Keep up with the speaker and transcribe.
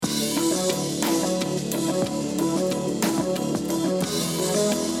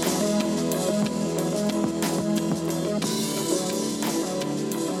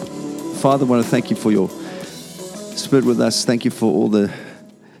Father, I want to thank you for your Spirit with us. Thank you for all the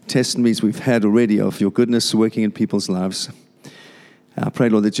testimonies we've had already of your goodness working in people's lives. I pray,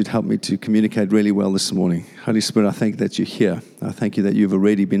 Lord, that you'd help me to communicate really well this morning. Holy Spirit, I thank that you're here. I thank you that you've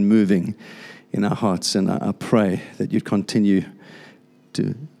already been moving in our hearts, and I pray that you'd continue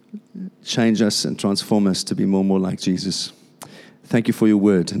to change us and transform us to be more and more like Jesus. Thank you for your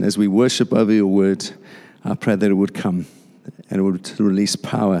word, and as we worship over your word, I pray that it would come and it would release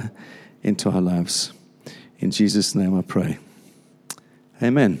power into our lives. In Jesus' name I pray.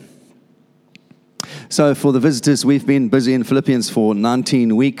 Amen. So for the visitors, we've been busy in Philippians for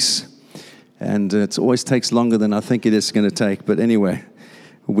 19 weeks, and it always takes longer than I think it is going to take. But anyway,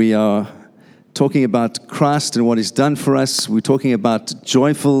 we are talking about Christ and what he's done for us. We're talking about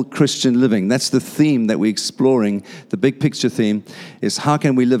joyful Christian living. That's the theme that we're exploring. The big picture theme is how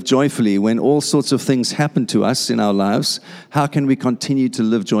can we live joyfully when all sorts of things happen to us in our lives? How can we continue to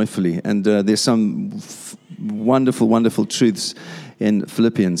live joyfully? And there's some wonderful, wonderful truths in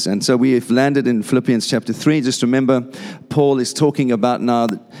Philippians. And so we've landed in Philippians chapter 3. Just remember, Paul is talking about now,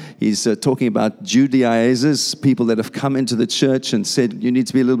 he's talking about Judaizers, people that have come into the church and said, you need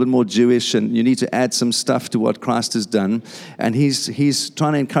to be a little bit more Jewish and you need to add some stuff to what Christ has done. And he's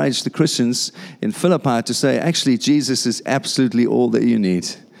trying to encourage the Christians in Philippi to say, actually, Jesus is absolutely all that you need.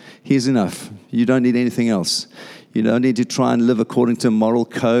 He's enough. You don't need anything else. You don't need to try and live according to a moral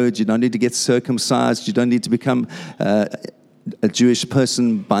code. You don't need to get circumcised. You don't need to become a Jewish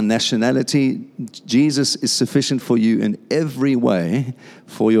person by nationality. Jesus is sufficient for you in every way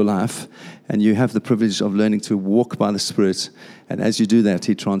for your life, and you have the privilege of learning to walk by the Spirit, and as you do that,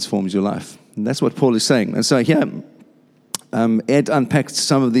 he transforms your life. And that's what Paul is saying. And so here, Ed unpacked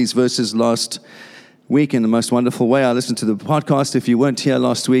some of these verses last week in the most wonderful way. I listened to the podcast. If you weren't here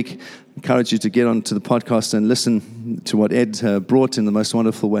last week, I encourage you to get onto the podcast and listen to what Ed brought in the most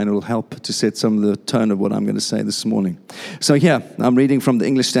wonderful way, and it will help to set some of the tone of what I'm going to say this morning. So here, I'm reading from the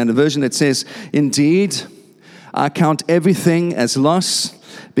English Standard Version. It says, "Indeed, I count everything as loss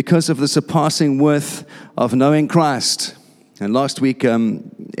because of the surpassing worth of knowing Christ." And last week,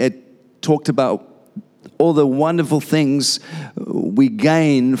 Ed talked about all the wonderful things we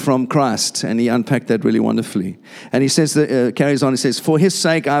gain from Christ, and he unpacked that really wonderfully. And he says, carries on, he says, "For his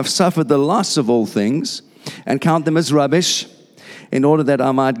sake I have suffered the loss of all things, and count them as rubbish, in order that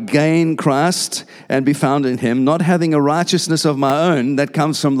I might gain Christ and be found in him, not having a righteousness of my own that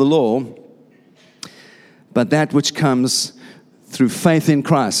comes from the law, but that which comes through faith in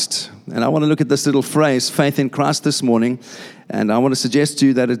Christ." And I want to look at this little phrase, faith in Christ, this morning. And I want to suggest to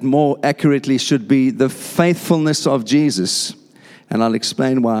you that it more accurately should be the faithfulness of Jesus. And I'll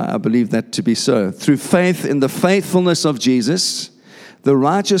explain why I believe that to be so. Through faith in the faithfulness of Jesus, the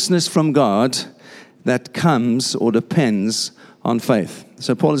righteousness from God that comes or depends on faith.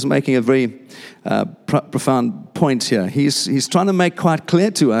 So Paul is making a very profound point here. He's trying to make quite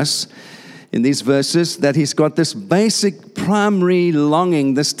clear to us in these verses that he's got this basic primary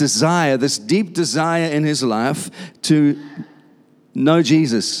longing, this desire, this deep desire in his life to know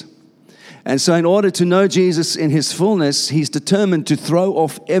Jesus. And so in order to know Jesus in his fullness, he's determined to throw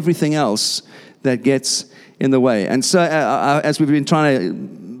off everything else that gets in the way. And so as we've been trying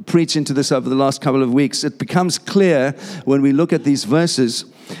to preach into this over the last couple of weeks, it becomes clear when we look at these verses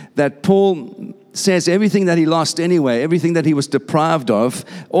that Paul says everything that he lost anyway, everything that he was deprived of,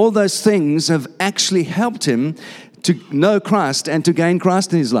 all those things have actually helped him to know Christ and to gain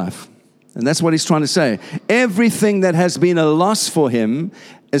Christ in his life. And that's what he's trying to say. Everything that has been a loss for him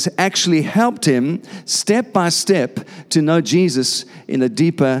has actually helped him step by step to know Jesus in a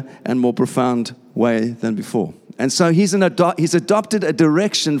deeper and more profound way than before. And so he's adopted a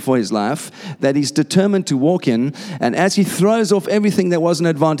direction for his life that he's determined to walk in. And as he throws off everything that was an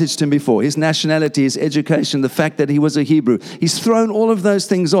advantage to him before, his nationality, his education, the fact that he was a Hebrew, he's thrown all of those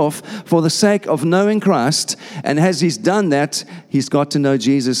things off for the sake of knowing Christ. And as he's done that, he's got to know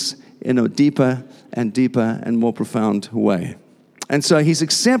Jesus in a deeper and more profound way. And so he's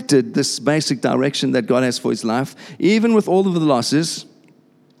accepted this basic direction that God has for his life, even with all of the losses,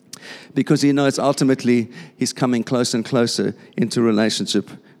 because he knows ultimately he's coming closer and closer into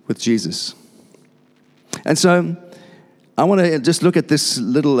relationship with Jesus. And so I want to just look at this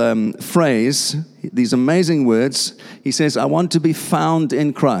little phrase, these amazing words. He says, I want to be found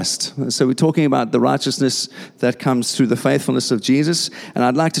in Christ. So we're talking about the righteousness that comes through the faithfulness of Jesus. And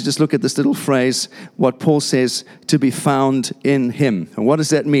I'd like to just look at this little phrase, what Paul says, to be found in him. And what does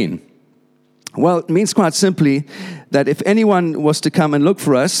that mean? Well, it means quite simply that if anyone was to come and look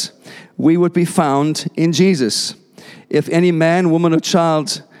for us, we would be found in Jesus. If any man, woman, or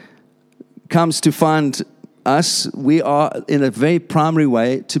child comes to find we are in a very primary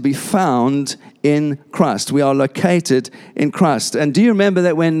way to be found in Christ. We are located in Christ. And do you remember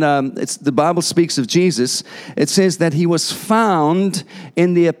that when the Bible speaks of Jesus, it says that he was found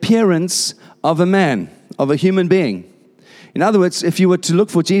in the appearance of a man, of a human being. In other words, if you were to look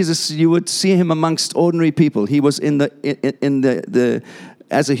for Jesus, you would see him amongst ordinary people. He was in the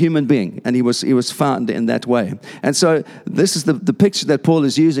as a human being, and he was found in that way. And so this is the picture that Paul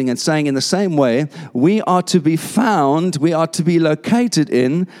is using and saying, in the same way, we are to be found, we are to be located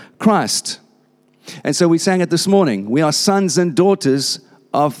in Christ. And so we sang it this morning. We are sons and daughters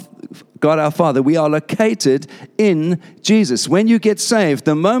of God our Father. We are located in Jesus. When you get saved,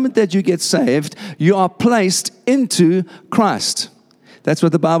 the moment that you get saved, you are placed into Christ. That's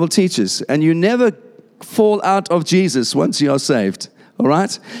what the Bible teaches. And you never fall out of Jesus once you are saved. All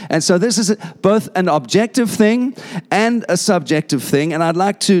right? And so this is both an objective thing and a subjective thing. And I'd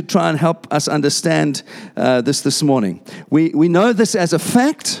like to try and help us understand this morning. We know this as a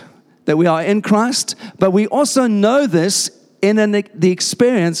fact that we are in Christ, but we also know this in the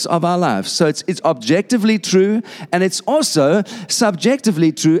experience of our lives. So it's objectively true, and it's also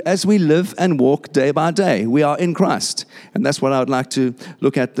subjectively true as we live and walk day by day. We are in Christ, and that's what I would like to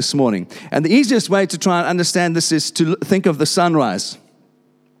look at this morning. And the easiest way to try and understand this is to think of the sunrise.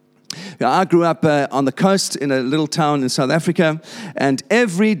 I grew up on the coast in a little town in South Africa, and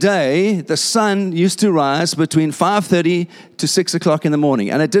every day the sun used to rise between 5:30 to 6 o'clock in the morning,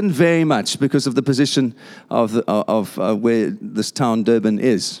 and it didn't vary much because of the position of where this town Durban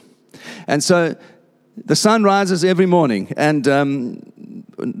is. And so the sun rises every morning, and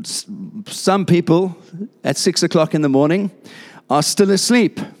some people at 6 o'clock in the morning are still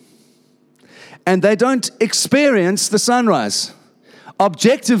asleep, and they don't experience the sunrise.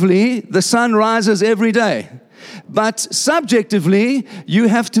 Objectively, the sun rises every day. But subjectively, you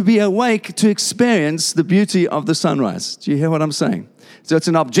have to be awake to experience the beauty of the sunrise. Do you hear what I'm saying? So it's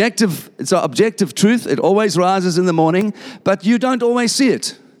an objective truth. It always rises in the morning, but you don't always see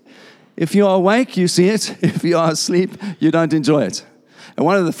it. If you're awake, you see it. If you are asleep, you don't enjoy it. And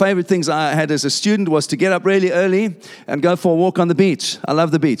one of the favorite things I had as a student was to get up really early and go for a walk on the beach. I love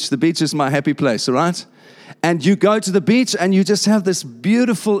the beach. The beach is my happy place, all right? And you go to the beach and you just have this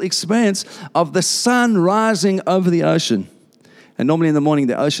beautiful experience of the sun rising over the ocean. And normally in the morning,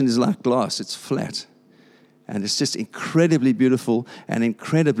 the ocean is like glass. It's flat. And it's just incredibly beautiful and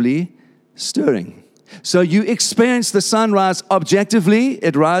incredibly stirring. So you experience the sunrise objectively.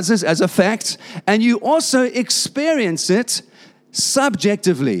 It rises as a fact. And you also experience it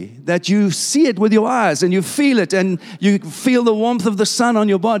subjectively, that you see it with your eyes and you feel it and you feel the warmth of the sun on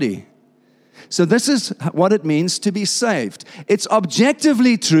your body. So this is what it means to be saved. It's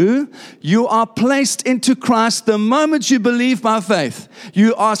objectively true. You are placed into Christ the moment you believe by faith.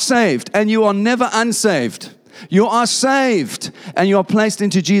 You are saved, and you are never unsaved. You are saved, and you are placed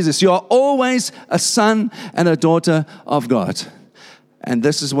into Jesus. You are always a son and a daughter of God. And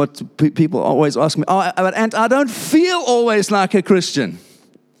this is what people always ask me, and I don't feel always like a Christian.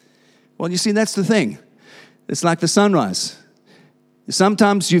 Well, you see, that's the thing. It's like the sunrise.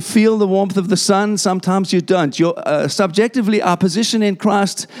 Sometimes you feel the warmth of the sun, sometimes you don't. Subjectively, our position in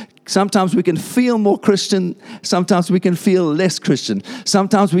Christ, sometimes we can feel more Christian, sometimes we can feel less Christian.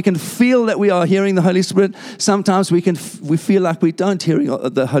 Sometimes we can feel that we are hearing the Holy Spirit, sometimes we feel like we don't hear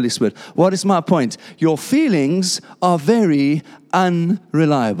the Holy Spirit. What is my point? Your feelings are very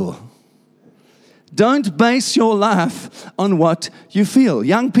unreliable. Don't base your life on what you feel.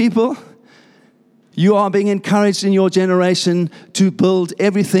 Young people, you are being encouraged in your generation to build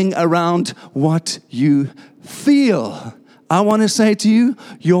everything around what you feel. I want to say to you,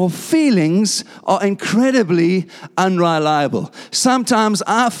 your feelings are incredibly unreliable. Sometimes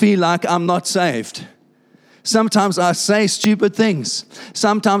I feel like I'm not saved. Sometimes I say stupid things.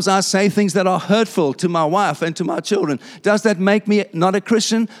 Sometimes I say things that are hurtful to my wife and to my children. Does that make me not a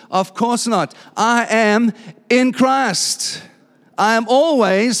Christian? Of course not. I am in Christ. I am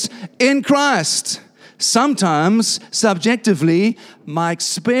always in Christ. Sometimes, subjectively, my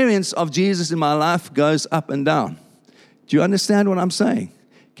experience of Jesus in my life goes up and down. Do you understand what I'm saying?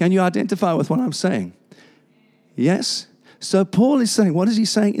 Can you identify with what I'm saying? Yes? So Paul is saying, what is he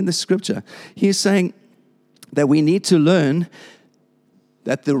saying in the scripture? He is saying that we need to learn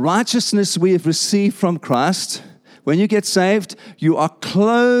that the righteousness we have received from Christ, when you get saved, you are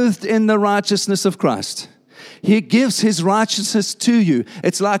clothed in the righteousness of Christ. He gives His righteousness to you.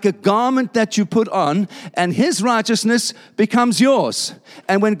 It's like a garment that you put on, and His righteousness becomes yours.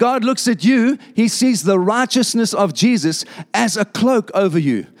 And when God looks at you, He sees the righteousness of Jesus as a cloak over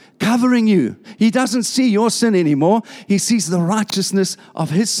you, covering you. He doesn't see your sin anymore. He sees the righteousness of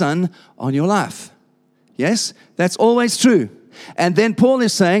His Son on your life. Yes, that's always true. And then Paul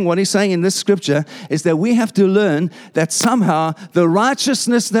is saying, what he's saying in this scripture is that we have to learn that somehow the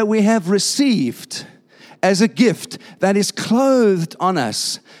righteousness that we have received as a gift that is clothed on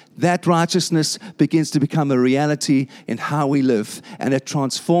us, that righteousness begins to become a reality in how we live, and it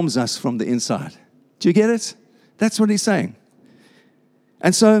transforms us from the inside. Do you get it? That's what he's saying.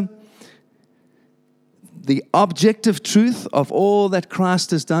 And so, the objective truth of all that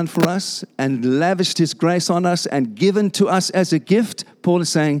Christ has done for us and lavished His grace on us and given to us as a gift, Paul is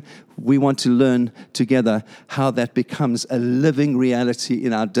saying we want to learn together how that becomes a living reality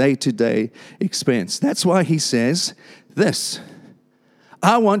in our day-to-day experience. That's why he says this,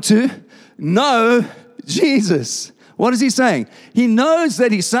 I want to know Jesus. What is he saying? He knows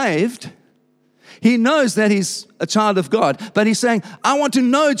that he's saved. He knows that he's a child of God, but he's saying, I want to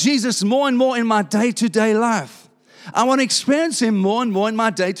know Jesus more and more in my day-to-day life. I want to experience Him more and more in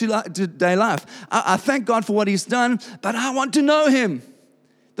my day-to-day life. I thank God for what He's done, but I want to know Him,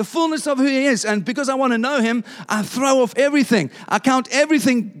 the fullness of who He is. And because I want to know Him, I throw off everything. I count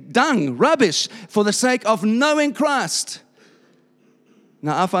everything dung, rubbish, for the sake of knowing Christ.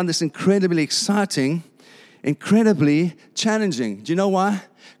 Now, I find this incredibly exciting, incredibly challenging. Do you know why?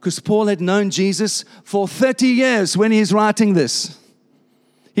 Because Paul had known Jesus for 30 years when he's writing this.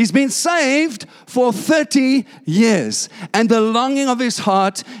 He's been saved for 30 years. And the longing of his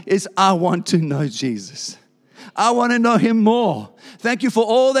heart is, I want to know Jesus. I want to know Him more. Thank you for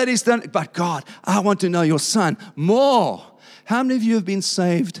all that He's done. But God, I want to know Your Son more. How many of you have been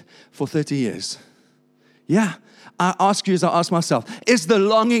saved for 30 years? Yeah. I ask you as I ask myself, is the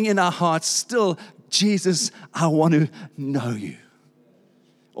longing in our hearts still, Jesus, I want to know You?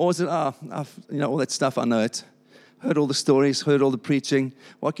 Or is it, all that stuff, I know it. Heard all the stories, heard all the preaching.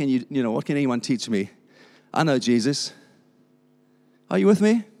 What can what can anyone teach me? I know Jesus. Are you with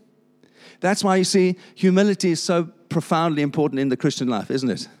me? That's why you see humility is so profoundly important in the Christian life, isn't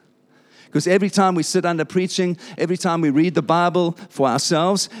it? Because every time we sit under preaching, every time we read the Bible for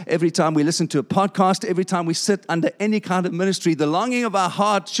ourselves, every time we listen to a podcast, every time we sit under any kind of ministry, the longing of our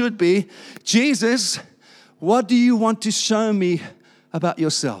heart should be, Jesus, what do You want to show me about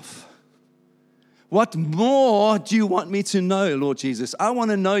Yourself? What more do You want me to know, Lord Jesus? I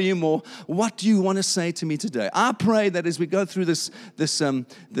want to know You more. What do You want to say to me today? I pray that as we go through this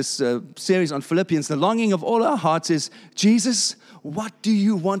series on Philippians, the longing of all our hearts is, Jesus, what do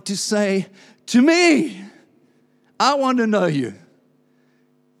You want to say to me? I want to know You.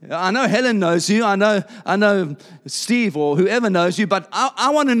 I know Helen knows You. I know Steve or whoever knows You, but I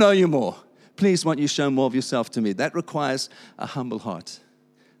want to know You more. Please, won't You show more of Yourself to me? That requires a humble heart.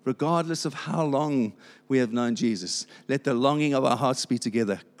 Regardless of how long we have known Jesus, let the longing of our hearts be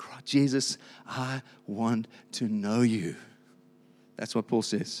together. Jesus, I want to know You. That's what Paul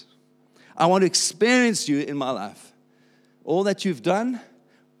says. I want to experience You in my life. All that You've done,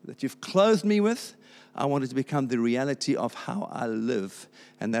 that You've clothed me with, I want it to become the reality of how I live.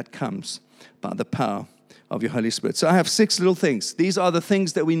 And that comes by the power of Your Holy Spirit. So I have 6 little things. These are the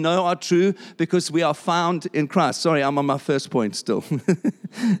things that we know are true because we are found in Christ. Sorry, I'm on my first point still.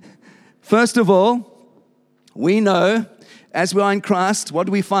 First of all, we know as we are in Christ, what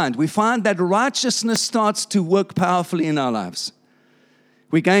do we find? We find that righteousness starts to work powerfully in our lives.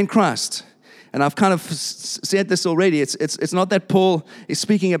 We gain Christ. And I've kind of said this already. It's not that Paul is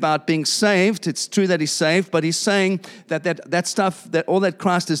speaking about being saved. It's true that he's saved, but he's saying that stuff, that all that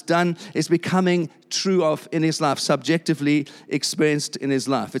Christ has done is becoming true of in his life, subjectively experienced in his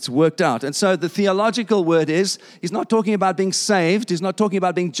life. It's worked out. And so the theological word is, he's not talking about being saved. He's not talking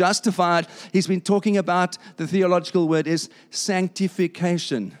about being justified. He's been talking about, the theological word is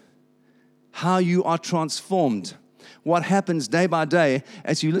sanctification. How you are transformed. What happens day by day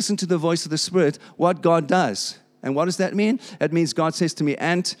as you listen to the voice of the Spirit, what God does. And what does that mean? It means God says to me,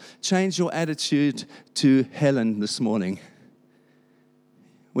 Ant, change your attitude to Helen this morning.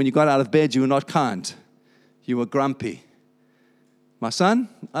 When you got out of bed, you were not kind. You were grumpy. My son,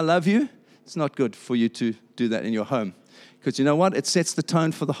 I love you. It's not good for you to do that in your home. Because you know what? It sets the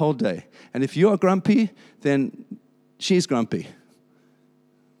tone for the whole day. And if you're grumpy, then she's grumpy.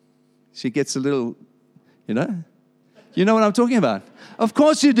 She gets a little, You know what I'm talking about? Of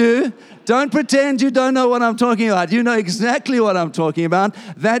course you do. Don't pretend you don't know what I'm talking about. You know exactly what I'm talking about.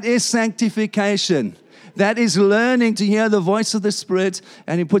 That is sanctification. That is learning to hear the voice of the Spirit,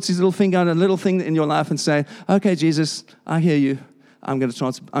 and He puts His little finger on a little thing in your life and say, okay, Jesus, I hear You. I'm going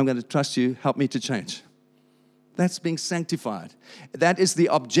to trust You. Help me to change. That's being sanctified. That is the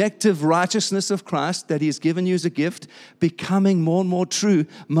objective righteousness of Christ that He has given you as a gift, becoming more and more true,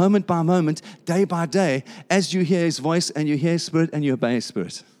 moment by moment, day by day, as you hear His voice and you hear His Spirit and you obey His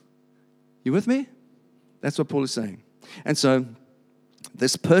Spirit. You with me? That's what Paul is saying. And so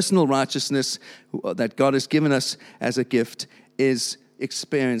this personal righteousness that God has given us as a gift is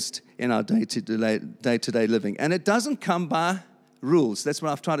experienced in our day-to-day living. And it doesn't come by rules. That's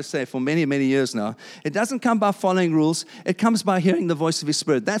what I've tried to say for many, many years now. It doesn't come by following rules. It comes by hearing the voice of His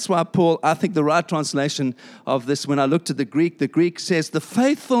Spirit. That's why Paul, I think the right translation of this, when I looked at the Greek says the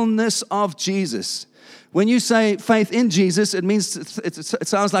faithfulness of Jesus. When you say faith in Jesus, it means it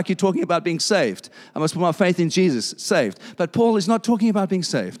sounds like you're talking about being saved. I must put my faith in Jesus, saved. But Paul is not talking about being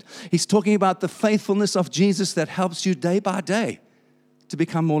saved. He's talking about the faithfulness of Jesus that helps you day by day to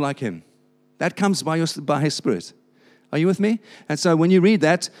become more like Him. That comes by His Spirit. Are you with me? And so when you read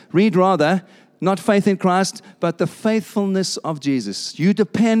that, read rather, not faith in Christ, but the faithfulness of Jesus. You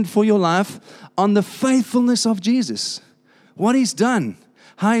depend for your life on the faithfulness of Jesus. What He's done.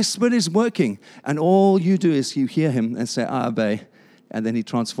 How His Spirit is working. And all you do is you hear Him and say, I obey. And then He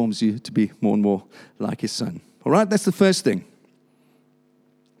transforms you to be more and more like His Son. All right, that's the first thing.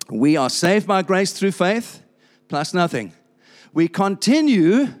 We are saved by grace through faith, plus nothing. We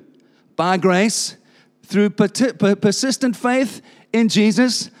continue by grace through persistent faith in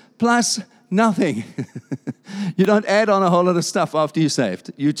Jesus, plus nothing. You don't add on a whole lot of stuff after you're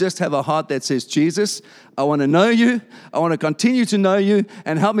saved. You just have a heart that says, Jesus, I want to know you. I want to continue to know you,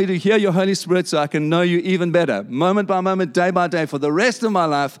 and help me to hear your Holy Spirit so I can know you even better. Moment by moment, day by day, for the rest of my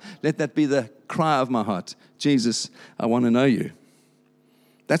life, let that be the cry of my heart. Jesus, I want to know you.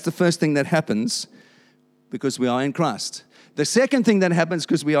 That's the first thing that happens because we are in Christ. The second thing that happens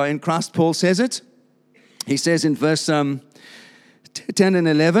because we are in Christ, Paul says it. He says in verse 10 and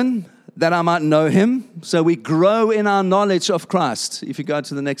 11, that I might know Him. So we grow in our knowledge of Christ. If you go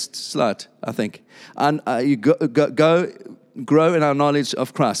to the next slide, I think. And you grow in our knowledge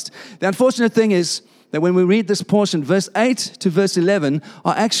of Christ. The unfortunate thing is that when we read this portion, verse 8 to verse 11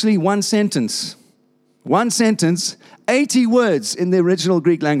 are actually one sentence. One sentence, 80 words in the original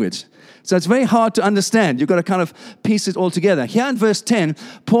Greek language. So it's very hard to understand. You've got to kind of piece it all together. Here in verse 10,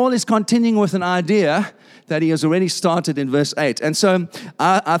 Paul is continuing with an idea that he has already started in verse 8. And so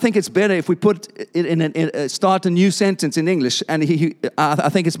I think it's better if we put it start a new sentence in English. And I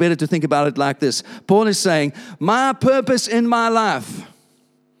think it's better to think about it like this. Paul is saying, my purpose in my life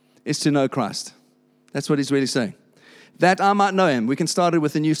is to know Christ. That's what he's really saying. That I might know Him. We can start it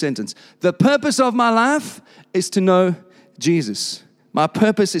with a new sentence. The purpose of my life is to know Jesus. My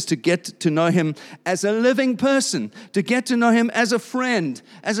purpose is to get to know Him as a living person, to get to know Him as a friend,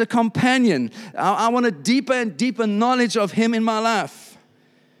 as a companion. I want a deeper and deeper knowledge of Him in my life.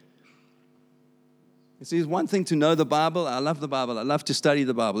 You see, it's one thing to know the Bible. I love the Bible. I love to study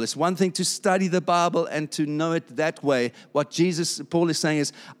the Bible. It's one thing to study the Bible and to know it that way. What Paul is saying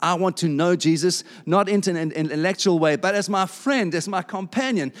is, I want to know Jesus, not in an intellectual way, but as my friend, as my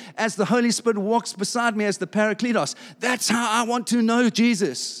companion, as the Holy Spirit walks beside me as the Parakletos. That's how I want to know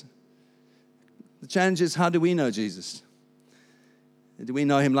Jesus. The challenge is, how do we know Jesus? Do we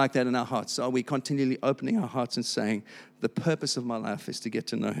know Him like that in our hearts? Are we continually opening our hearts and saying, the purpose of my life is to get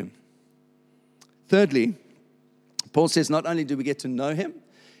to know Him? Thirdly, Paul says not only do we get to know Him,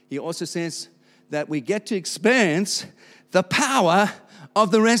 he also says that we get to experience the power of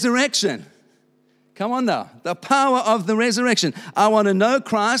the resurrection. Come on now, the power of the resurrection. I want to know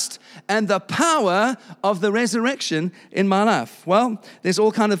Christ and the power of the resurrection in my life. Well, there's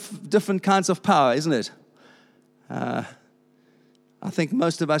all kind of different kinds of power, isn't it? I think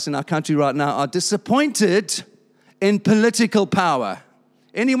most of us in our country right now are disappointed in political power.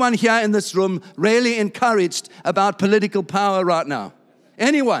 Anyone here in this room really encouraged about political power right now?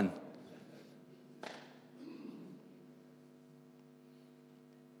 Anyone?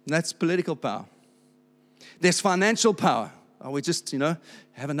 That's political power. There's financial power. Oh, we just,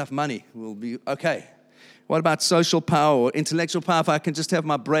 have enough money. We'll be okay. What about social power or intellectual power? If I can just have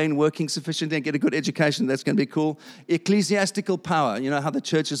my brain working sufficiently and get a good education, that's going to be cool. Ecclesiastical power, how the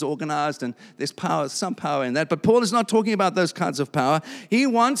church is organized, and there's power, some power in that. But Paul is not talking about those kinds of power. He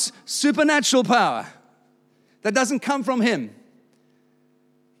wants supernatural power that doesn't come from him.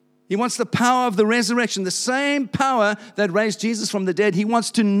 He wants the power of the resurrection, the same power that raised Jesus from the dead. He wants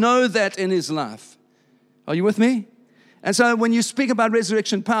to know that in his life. Are you with me? And so when you speak about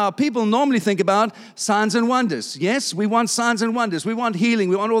resurrection power, people normally think about signs and wonders. Yes, we want signs and wonders. We want healing.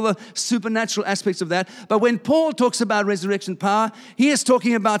 We want all the supernatural aspects of that. But when Paul talks about resurrection power, he is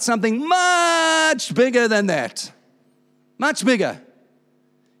talking about something much bigger than that. Much bigger.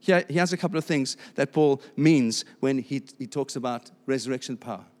 He has a couple of things that Paul means when he talks about resurrection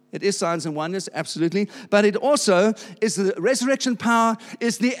power. It is signs and wonders, absolutely. But it also is the resurrection power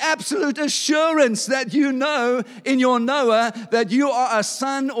is the absolute assurance that you know in your knower that you are a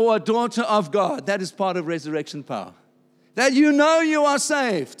son or a daughter of God. That is part of resurrection power. That you know you are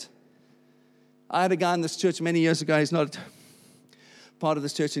saved. I had a guy in this church many years ago. He's not part of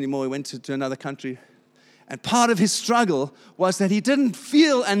this church anymore. He went to another country. And part of his struggle was that he didn't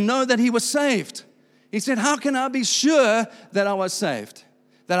feel and know that he was saved. He said, how can I be sure that I was saved?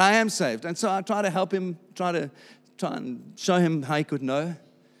 That I am saved? And so I try to help him, try and show him how he could know.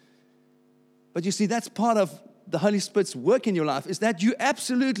 But you see, that's part of the Holy Spirit's work in your life, is that you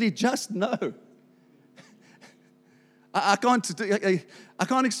absolutely just know. I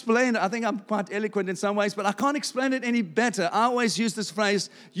can't explain it. I think I'm quite eloquent in some ways, but I can't explain it any better. I always use this phrase,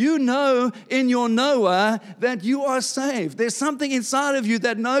 you know in your knower that you are saved. There's something inside of you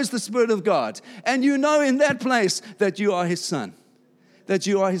that knows the Spirit of God. And you know in that place that you are His son, that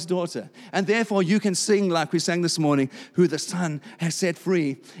you are His daughter. And therefore you can sing like we sang this morning, who the Son has set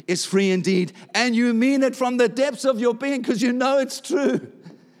free is free indeed. And you mean it from the depths of your being because you know it's true.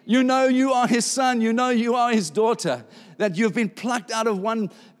 You know you are His son. You know you are His daughter. That you've been plucked out of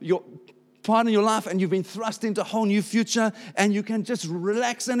your part in your life and you've been thrust into a whole new future. And you can just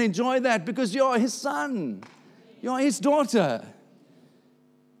relax and enjoy that because you're His son. You're His daughter.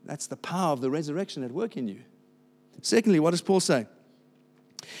 That's the power of the resurrection at work in you. Secondly, what does Paul say?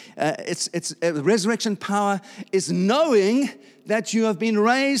 Resurrection power is knowing that you have been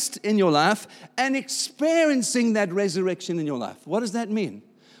raised in your life and experiencing that resurrection in your life. What does that mean?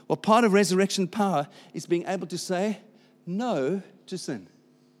 Well, part of resurrection power is being able to say no to sin.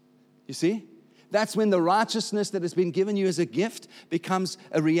 You see? That's when the righteousness that has been given you as a gift becomes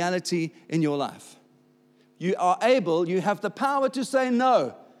a reality in your life. You have the power to say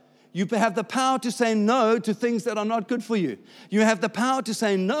no. You have the power to say no to things that are not good for you. You have the power to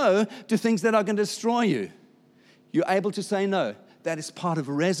say no to things that are going to destroy you. You're able to say no. That is part of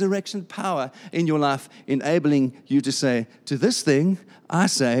resurrection power in your life, enabling you to say, to this thing, I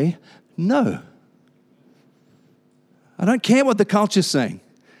say no. I don't care what the culture's saying.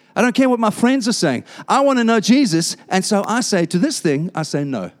 I don't care what my friends are saying. I want to know Jesus, and so I say, to this thing, I say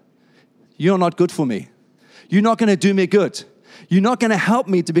no. You're not good for me. You're not going to do me good. You're not going to help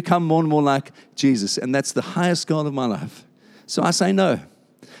me to become more and more like Jesus, and that's the highest goal of my life. So I say no.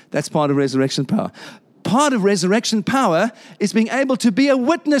 That's part of resurrection power. Part of resurrection power is being able to be a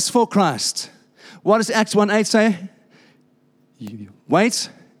witness for Christ. What does Acts 1:8 say? Wait,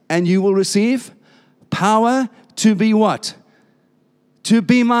 and you will receive power to be what? To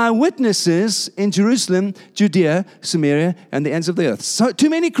be my witnesses in Jerusalem, Judea, Samaria, and the ends of the earth. So too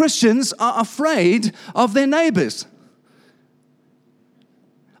many Christians are afraid of their neighbors,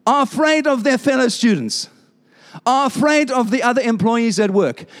 are afraid of their fellow students, are afraid of the other employees at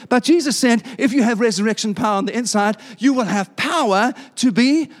work. But Jesus said, if you have resurrection power on the inside, you will have power to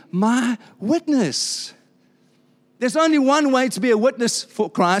be my witness. There's only one way to be a witness for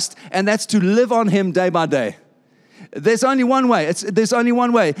Christ, and that's to live on Him day by day. There's only one way. There's only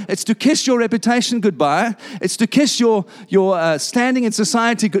one way. It's to kiss your reputation goodbye. It's to kiss your standing in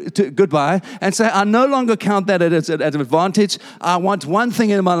society goodbye and say, I no longer count that as an advantage. I want one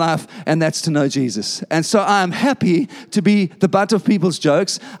thing in my life, and that's to know Jesus. And so I'm happy to be the butt of people's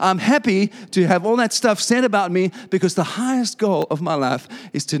jokes. I'm happy to have all that stuff said about me because the highest goal of my life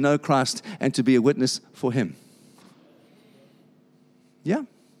is to know Christ and to be a witness for Him. Yeah.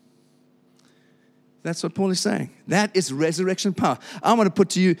 That's what Paul is saying. That is resurrection power. I want to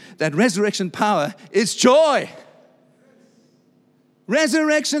put to you that resurrection power is joy.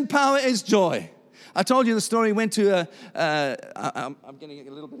 Resurrection power is joy. I told you the story. Went to I'm getting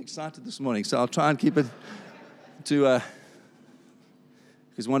a little bit excited this morning, so I'll try and keep it to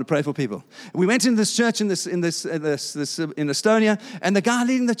because we want to pray for people. We went into this church in Estonia, and the guy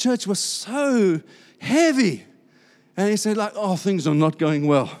leading the church was so heavy, and he said, like, "Oh, things are not going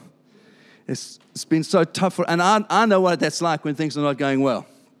well. It's been so tough." And I know what that's like when things are not going well.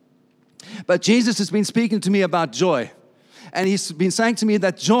 But Jesus has been speaking to me about joy. And He's been saying to me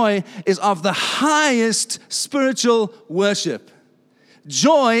that joy is of the highest spiritual worship.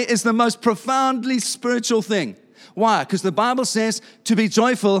 Joy is the most profoundly spiritual thing. Why? Because the Bible says to be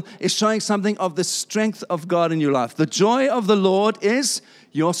joyful is showing something of the strength of God in your life. The joy of the Lord is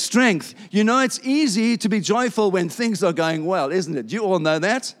your strength. You know, it's easy to be joyful when things are going well, isn't it? You all know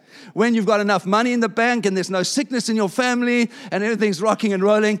that. When you've got enough money in the bank and there's no sickness in your family and everything's rocking and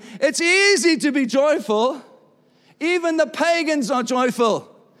rolling, it's easy to be joyful. Even the pagans are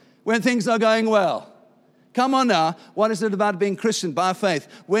joyful when things are going well. Come on now. What is it about being Christian? By faith.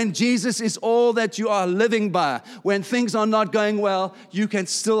 When Jesus is all that you are living by, when things are not going well, you can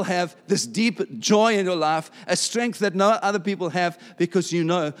still have this deep joy in your life, a strength that no other people have, because you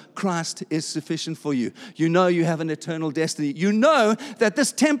know Christ is sufficient for you. You know you have an eternal destiny. You know that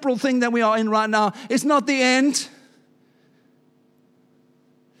this temporal thing that we are in right now is not the end.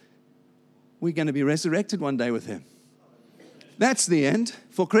 We're going to be resurrected one day with Him. That's the end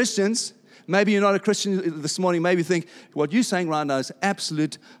for Christians. Maybe you're not a Christian this morning. Maybe you think what you're saying right now is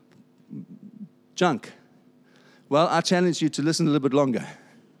absolute junk. Well, I challenge you to listen a little bit longer.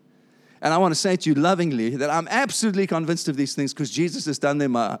 And I want to say to you lovingly that I'm absolutely convinced of these things because Jesus has done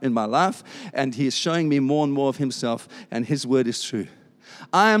them in my life, and He is showing me more and more of Himself, and His word is true.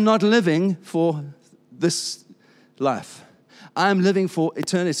 I am not living for this life. I am living for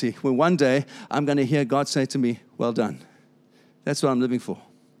eternity, when one day I'm going to hear God say to me, well done. That's what I'm living for.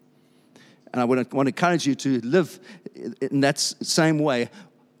 And I want to encourage you to live in that same way,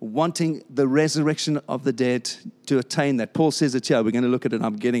 wanting the resurrection of the dead to attain that. Paul says it here. We're going to look at it.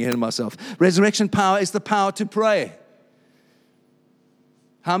 I'm getting ahead of myself. Resurrection power is the power to pray.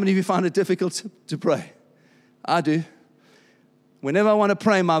 How many of you find it difficult to pray? I do. Whenever I want to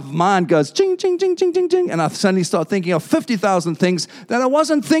pray, my mind goes ching, ching, ching, ching, ching, ching, and I suddenly start thinking of 50,000 things that I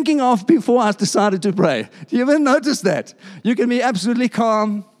wasn't thinking of before I decided to pray. Do you ever notice that? You can be absolutely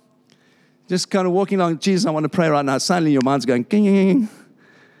calm, just kind of walking along, Jesus, I want to pray right now. Suddenly your mind's going, ging, ging, ging.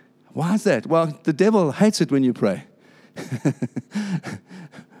 Why is that? Well, the devil hates it when you pray.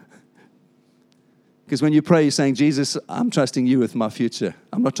 Because when you pray, you're saying, Jesus, I'm trusting you with my future.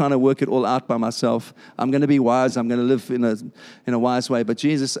 I'm not trying to work it all out by myself. I'm going to be wise. I'm going to live in a wise way. But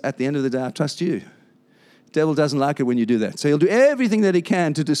Jesus, at the end of the day, I trust you. The devil doesn't like it when you do that. So he'll do everything that he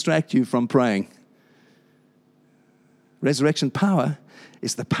can to distract you from praying. Resurrection power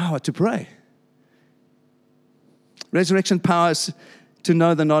is the power to pray. Resurrection power is to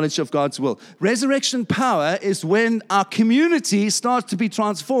know the knowledge of God's will. Resurrection power is when our community starts to be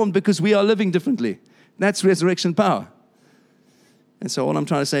transformed because we are living differently. That's resurrection power. And so all I'm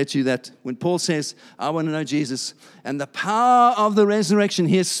trying to say to you that when Paul says, I want to know Jesus and the power of the resurrection,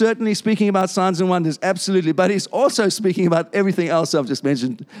 he is certainly speaking about signs and wonders, absolutely, but he's also speaking about everything else I've just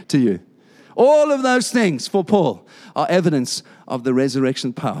mentioned to you. All of those things for Paul are evidence of the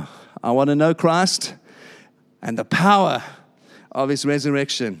resurrection power. I want to know Christ and the power of his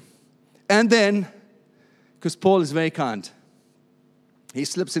resurrection. And then, because Paul is very kind, he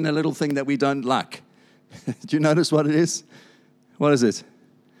slips in a little thing that we don't like. Do you notice what it is? What is it?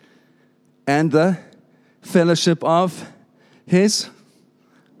 And the fellowship of his,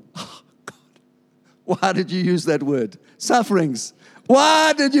 oh God, why did you use that word? Sufferings.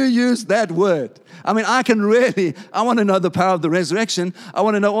 Why did you use that word? I mean, I want to know the power of the resurrection. I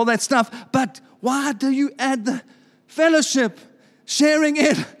want to know all that stuff. But why do you add the fellowship? Sharing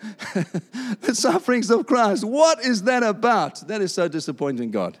in the sufferings of Christ. What is that about? That is so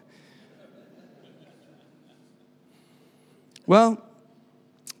disappointing, God. Well,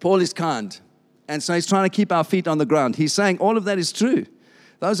 Paul is kind, and so he's trying to keep our feet on the ground. He's saying all of that is true.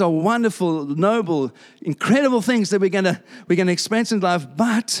 Those are wonderful, noble, incredible things that we're going to experience in life,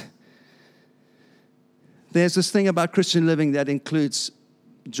 but there's this thing about Christian living that includes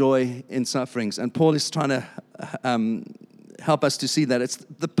joy in sufferings, and Paul is trying to help us to see that. It's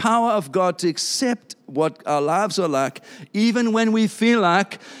the power of God to accept what our lives are like, even when we feel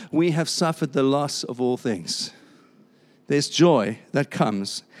like we have suffered the loss of all things. There's joy that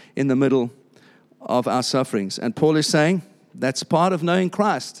comes in the middle of our sufferings. And Paul is saying that's part of knowing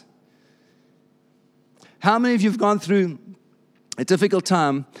Christ. How many of you have gone through a difficult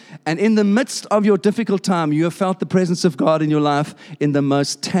time, and in the midst of your difficult time, you have felt the presence of God in your life in the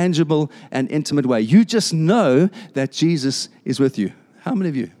most tangible and intimate way? You just know that Jesus is with you. How many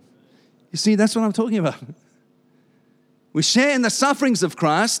of you? You see, that's what I'm talking about. We share in the sufferings of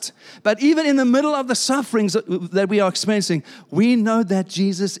Christ, but even in the middle of the sufferings that we are experiencing, we know that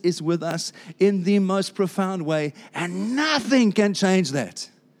Jesus is with us in the most profound way, and nothing can change that.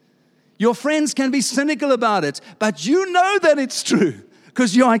 Your friends can be cynical about it, but you know that it's true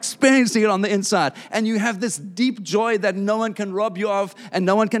because you're experiencing it on the inside. And you have this deep joy that no one can rob you of and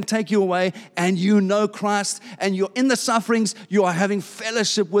no one can take you away. And you know Christ, and you're in the sufferings. You are having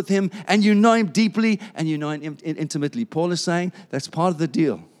fellowship with Him, and you know Him deeply and you know Him intimately. Paul is saying that's part of the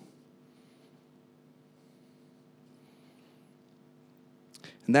deal.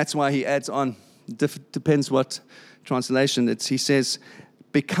 And that's why he adds on, depends what translation it's, he says,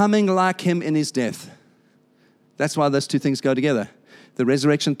 becoming like Him in His death. That's why those two things go together. the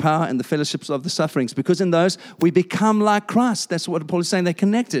resurrection power and the fellowships of the sufferings, because in those we become like Christ. That's what Paul is saying. They're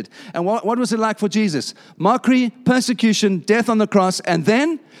connected. And what was it like for Jesus? Mockery, persecution, death on the cross, and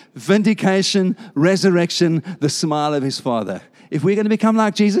then vindication, resurrection, the smile of his Father. If we're going to become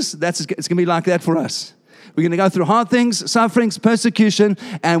like Jesus, it's going to be like that for us. We're going to go through hard things, sufferings, persecution,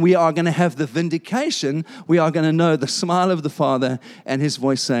 and we are going to have the vindication. We are going to know the smile of the Father and his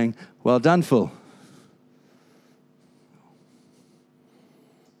voice saying, well done, Phil.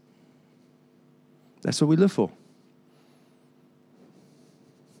 That's what we live for.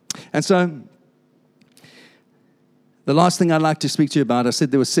 And so, the last thing I'd like to speak to you about, I said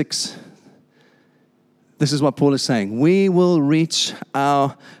there were 6. This is what Paul is saying. We will reach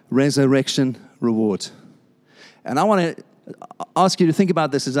our resurrection reward. And I want to ask you to think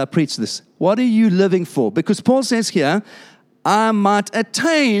about this as I preach this. What are you living for? Because Paul says here, I might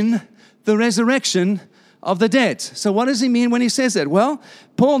attain the resurrection of the dead. So what does he mean when he says that? Well,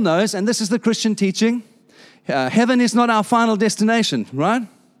 Paul knows, and this is the Christian teaching, heaven is not our final destination, right?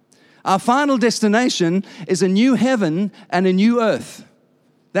 Our final destination is a new heaven and a new earth.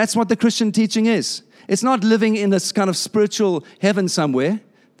 That's what the Christian teaching is. It's not living in this kind of spiritual heaven somewhere,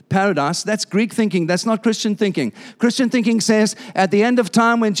 paradise. That's Greek thinking. That's not Christian thinking. Christian thinking says at the end of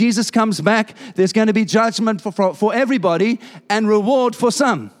time when Jesus comes back, there's going to be judgment for everybody and reward for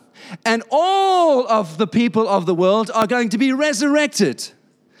some. And all of the people of the world are going to be resurrected.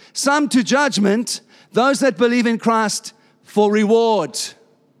 Some to judgment, those that believe in Christ for reward.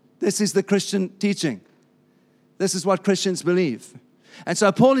 This is the Christian teaching. This is what Christians believe. And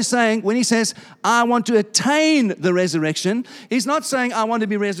so Paul is saying, when he says, I want to attain the resurrection, he's not saying, I want to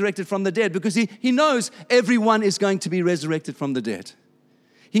be resurrected from the dead, because he knows everyone is going to be resurrected from the dead.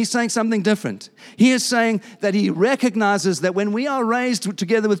 He's saying something different. He is saying that he recognizes that when we are raised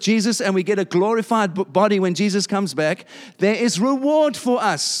together with Jesus and we get a glorified body when Jesus comes back, there is reward for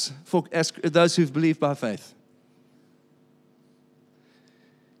us, as those who've believed by faith.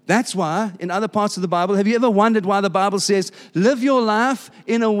 That's why, in other parts of the Bible, have you ever wondered why the Bible says, live your life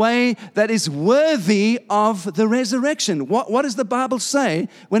in a way that is worthy of the resurrection? What does the Bible say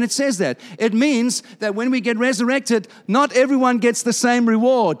when it says that? It means that when we get resurrected, not everyone gets the same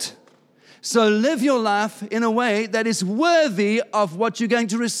reward. So live your life in a way that is worthy of what you're going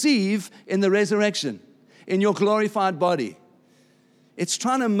to receive in the resurrection, in your glorified body. It's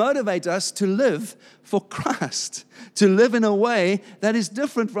trying to motivate us to live for Christ, to live in a way that is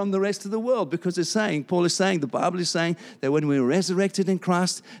different from the rest of the world, because Paul is saying, the Bible is saying that when we're resurrected in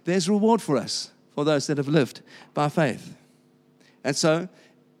Christ, there's reward for us, for those that have lived by faith. And so,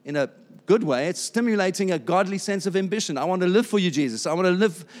 in a good way, it's stimulating a godly sense of ambition. I want to live for you, Jesus. I want to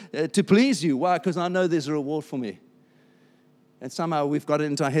live to please you. Why? Because I know there's a reward for me. And somehow we've got it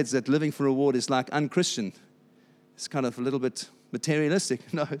into our heads that living for reward is like unchristian. It's kind of a little bit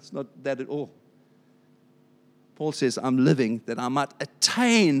materialistic. No, it's not that at all. Paul says, I'm living that I might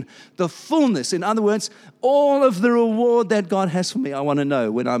attain the fullness. In other words, all of the reward that God has for me, I want to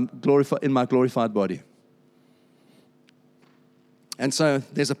know when I'm in my glorified body. And so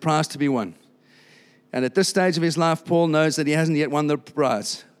there's a prize to be won. And at this stage of his life, Paul knows that he hasn't yet won the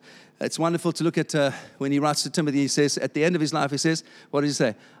prize. It's wonderful to look at when he writes to Timothy, he says, at the end of his life, he says, what does he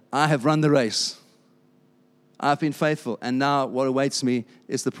say? I have run the race. I've been faithful, and now what awaits me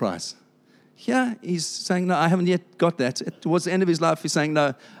is the prize. Here, he's saying, no, I haven't yet got that. Towards the end of his life, he's saying,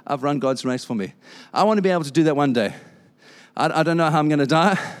 no, I've run God's race for me. I want to be able to do that one day. I don't know how I'm going to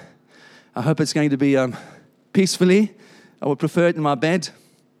die. I hope it's going to be peacefully. I would prefer it in my bed.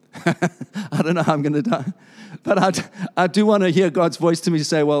 I don't know how I'm going to die. But I do want to hear God's voice to me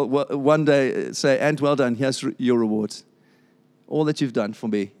say, well, one day, say, and well done, here's your reward. All that you've done for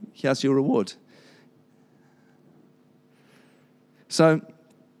me, here's your reward. So,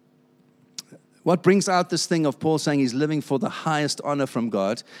 what brings out this thing of Paul saying he's living for the highest honor from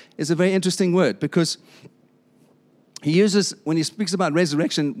God is a very interesting word, because he uses, when he speaks about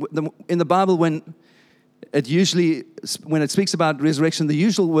resurrection, in the Bible, when it speaks about resurrection, the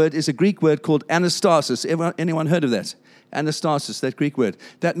usual word is a Greek word called anastasis. Anyone heard of that? Anastasis, that Greek word.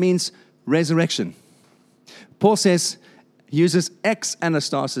 That means resurrection. Paul says, he uses ex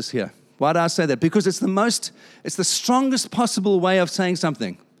anastasis here. Why do I say that? Because it's the strongest possible way of saying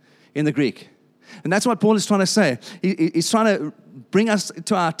something in the Greek. And that's what Paul is trying to say. He's trying to bring us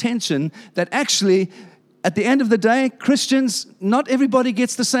to our attention that actually, at the end of the day, Christians, not everybody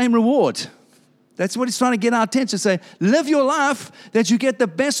gets the same reward. That's what he's trying to get our attention. Say, live your life that you get the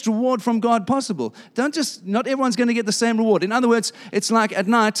best reward from God possible. Not everyone's going to get the same reward. In other words, it's like at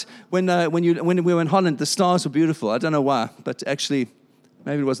night when we were in Holland, the stars were beautiful. I don't know why, but actually,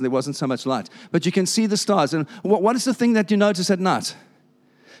 Maybe there wasn't so much light. But you can see the stars. And what is the thing that you notice at night?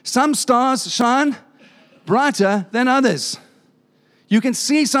 Some stars shine brighter than others. You can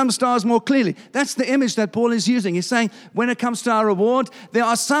see some stars more clearly. That's the image that Paul is using. He's saying, when it comes to our reward, there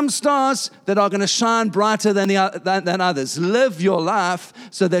are some stars that are going to shine brighter than others. Live your life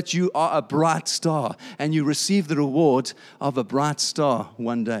so that you are a bright star and you receive the reward of a bright star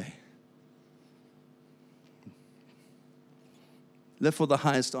one day. Live for the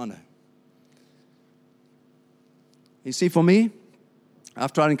highest honor. You see, for me,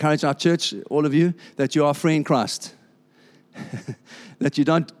 I've tried to encourage our church, all of you, that you are free in Christ. That you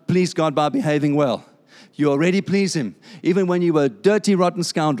don't please God by behaving well. You already please Him. Even when you were a dirty, rotten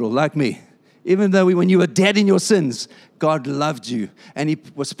scoundrel like me, even though when you were dead in your sins, God loved you and He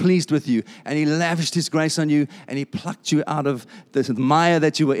was pleased with you and He lavished His grace on you and He plucked you out of the mire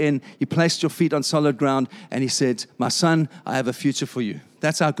that you were in. He placed your feet on solid ground and He said, my son, I have a future for you.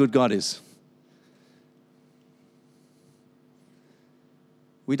 That's how good God is.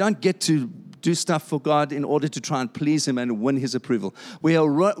 We don't get to do stuff for God in order to try and please Him and win His approval. We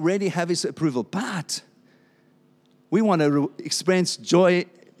already have His approval, but we want to experience joy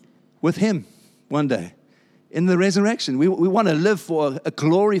with Him one day in the resurrection. We want to live for a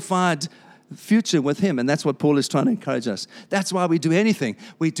glorified future with Him, and that's what Paul is trying to encourage us. That's why we do anything.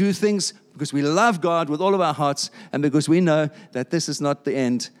 We do things because we love God with all of our hearts and because we know that this is not the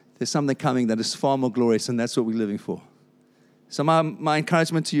end. There's something coming that is far more glorious, and that's what we're living for. So my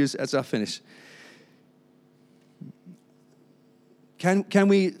encouragement to you is, as I finish, can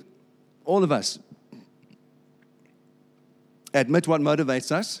we, all of us, admit what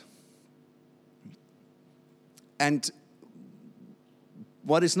motivates us and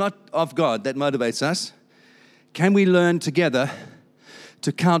what is not of God that motivates us? Can we learn together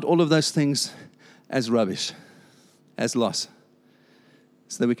to count all of those things as rubbish, as loss,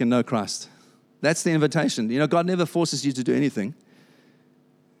 so that we can know Christ? That's the invitation. You know, God never forces you to do anything.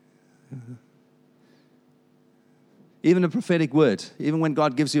 Even a prophetic word, even when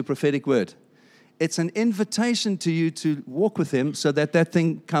God gives you a prophetic word, it's an invitation to you to walk with Him so that that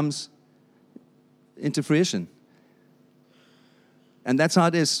thing comes into fruition. And that's how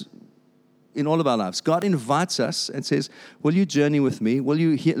it is in all of our lives. God invites us and says, will you journey with me? Will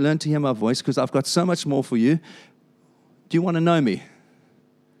you learn to hear my voice? Because I've got so much more for you. Do you want to know me?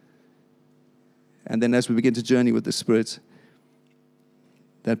 And then as we begin to journey with the Spirit,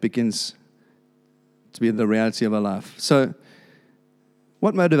 that begins to be the reality of our life. So,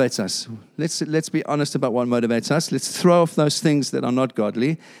 what motivates us? Let's be honest about what motivates us. Let's throw off those things that are not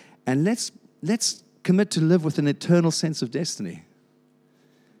godly, and let's commit to live with an eternal sense of destiny.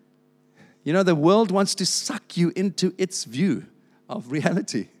 You know, the world wants to suck you into its view of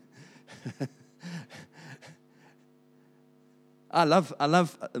reality. I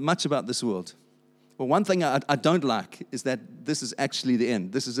love much about this world. But one thing I don't like is that this is actually the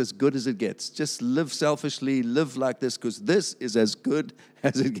end. This is as good as it gets. Just live selfishly, live like this, because this is as good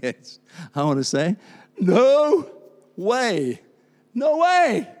as it gets. I want to say, no way. No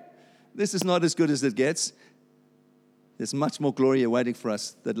way. This is not as good as it gets. There's much more glory awaiting for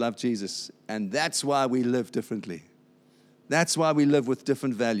us that love Jesus. And that's why we live differently. That's why we live with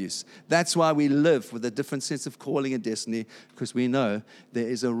different values. That's why we live with a different sense of calling and destiny, because we know there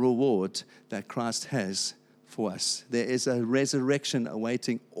is a reward that Christ has for us. There is a resurrection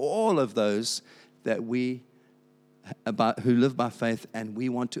awaiting all of those that who live by faith, and we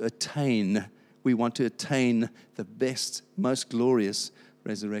want to attain the best, most glorious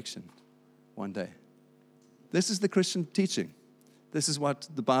resurrection one day. This is the Christian teaching. This is what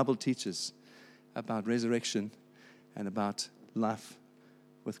the Bible teaches about resurrection and about life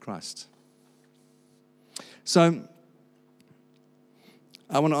with Christ. So,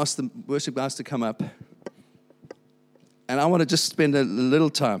 I want to ask the worship guys to come up. And I want to just spend a little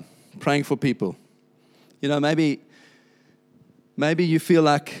time praying for people. You know, maybe you feel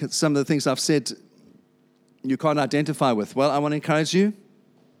like some of the things I've said you can't identify with. Well, I want to encourage you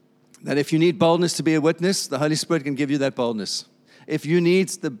that if you need boldness to be a witness, the Holy Spirit can give you that boldness. If you need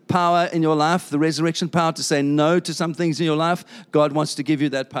the power in your life, the resurrection power to say no to some things in your life, God wants to give you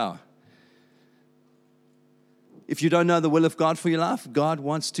that power. If you don't know the will of God for your life, God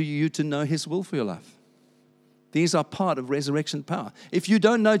wants you to know His will for your life. These are part of resurrection power. If you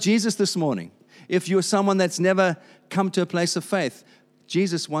don't know Jesus this morning, if you're someone that's never come to a place of faith,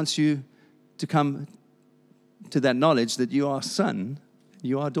 Jesus wants you to come to that knowledge that you are a son,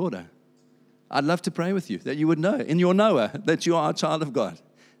 you are a daughter. I'd love to pray with you, that you would know, in your knower, that you are a child of God,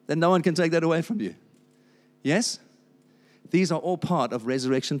 that no one can take that away from you. Yes? These are all part of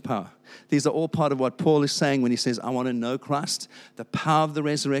resurrection power. These are all part of what Paul is saying when he says, I want to know Christ, the power of the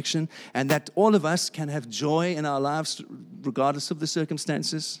resurrection, and that all of us can have joy in our lives regardless of the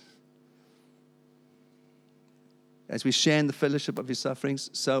circumstances. As we share in the fellowship of his sufferings,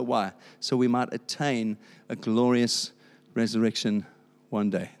 so why? So we might attain a glorious resurrection one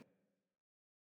day.